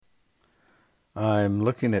I'm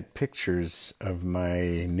looking at pictures of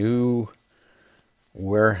my new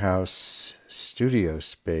warehouse studio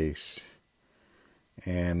space,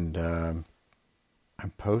 and I'm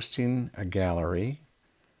posting a gallery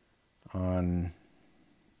on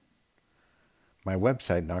my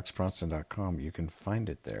website, knoxbronson.com. You can find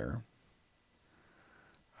it there.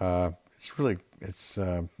 It's really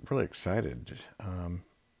excited.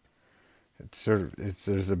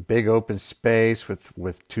 There's a big open space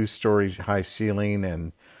with 2 story high ceiling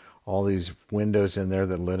and all these windows in there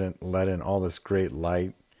that let in all this great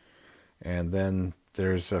light. And then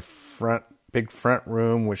there's a big front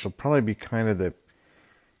room, which will probably be kind of the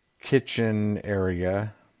kitchen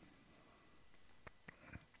area.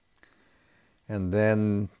 And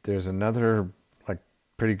then there's another like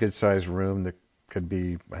pretty good sized room that could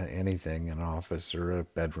be anything, an office or a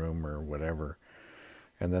bedroom or whatever.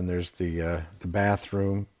 And then there's the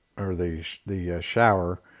bathroom or the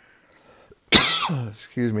shower.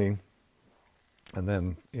 Excuse me. And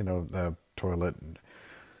then the toilet.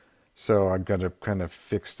 So I've got to kind of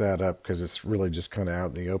fix that up because it's really just kind of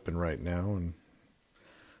out in the open right now, and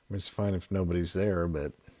it's fine if nobody's there,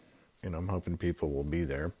 but I'm hoping people will be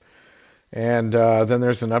there. And then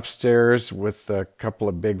there's an upstairs with a couple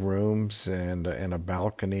of big rooms and a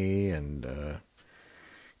balcony and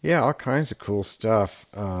yeah, all kinds of cool stuff.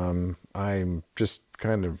 I'm just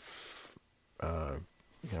kind of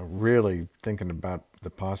really thinking about the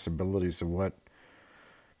possibilities of what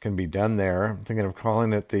can be done there. I'm thinking of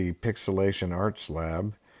calling it the Pixilation Arts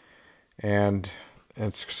Lab, and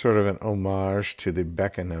it's sort of an homage to the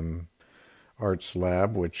Beckenham Arts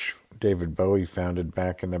Lab, which David Bowie founded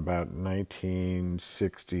back in about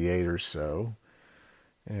 1968 or so.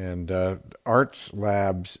 And arts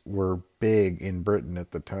labs were big in Britain at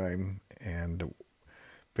the time, and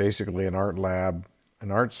basically an arts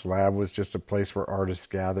lab was just a place where artists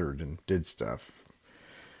gathered and did stuff.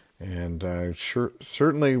 And I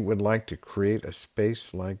certainly would like to create a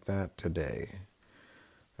space like that today.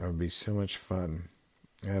 That would be so much fun.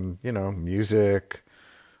 And, music,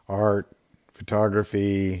 art,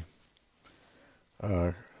 photography,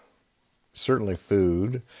 certainly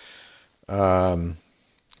food.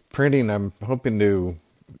 Printing, I'm hoping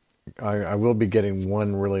I will be getting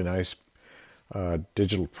one really nice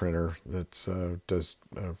digital printer that does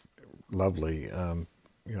lovely,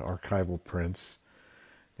 archival prints.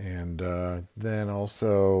 And then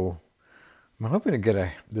also, I'm hoping to get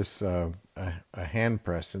a hand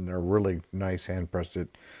press, and a really nice hand press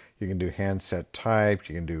that you can do hand set type,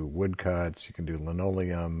 you can do wood cuts, you can do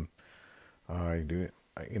linoleum, you do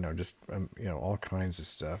just all kinds of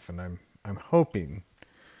stuff, and I'm hoping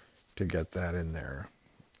to get that in there.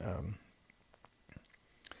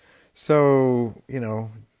 So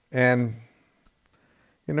and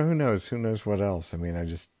who knows what else. I mean,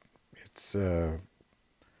 it's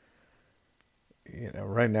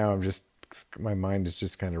right now my mind is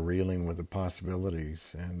just kind of reeling with the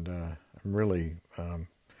possibilities, and I'm really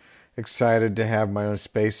excited to have my own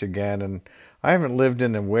space again. And I haven't lived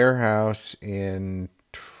in a warehouse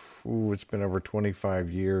it's been over 25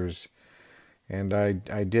 years. And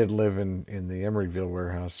I did live in the Emeryville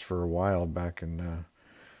warehouse for a while back in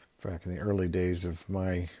the early days of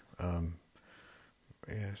my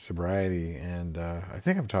sobriety, and I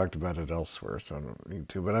think I've talked about it elsewhere, so I don't need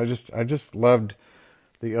to. But I just loved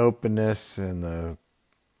the openness and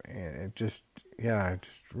I just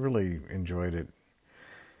really enjoyed it.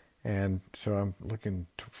 And so I'm looking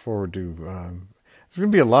forward to. It's going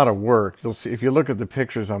to be a lot of work. You'll see if you look at the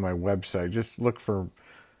pictures on my website. Just look for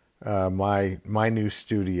my new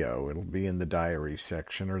studio. It'll be in the diary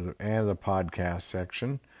section and the podcast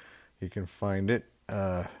section. You can find it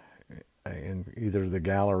in either the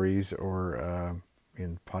galleries or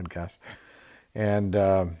in podcasts, and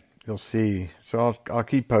you'll see. So I'll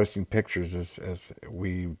keep posting pictures as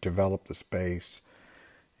we develop the space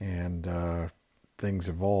and things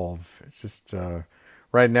evolve. It's just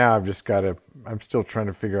right now I'm still trying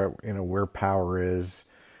to figure out where power is,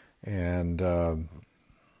 and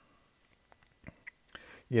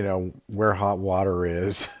where hot water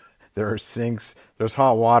is. There are sinks. There's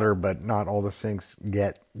hot water, but not all the sinks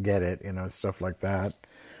get it. Stuff like that.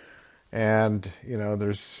 And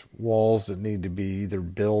there's walls that need to be either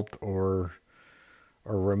built or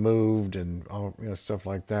removed, and all stuff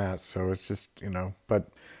like that. So it's just But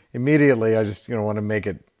immediately, I just want to make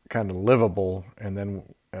it kind of livable, and then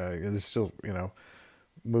there's still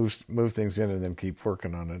move things in, and then keep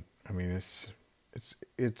working on it. I mean, it's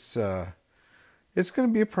going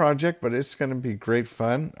to be a project, but it's going to be great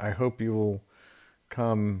fun. I hope you will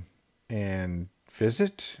come and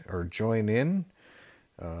visit or join in.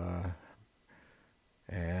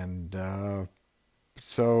 And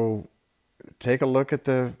So take a look at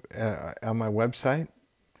the on my website,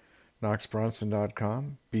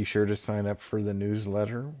 knoxbronson.com. Be sure to sign up for the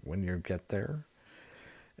newsletter when you get there.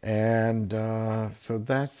 And so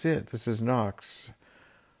that's it. This is Knox,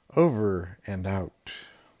 over and out.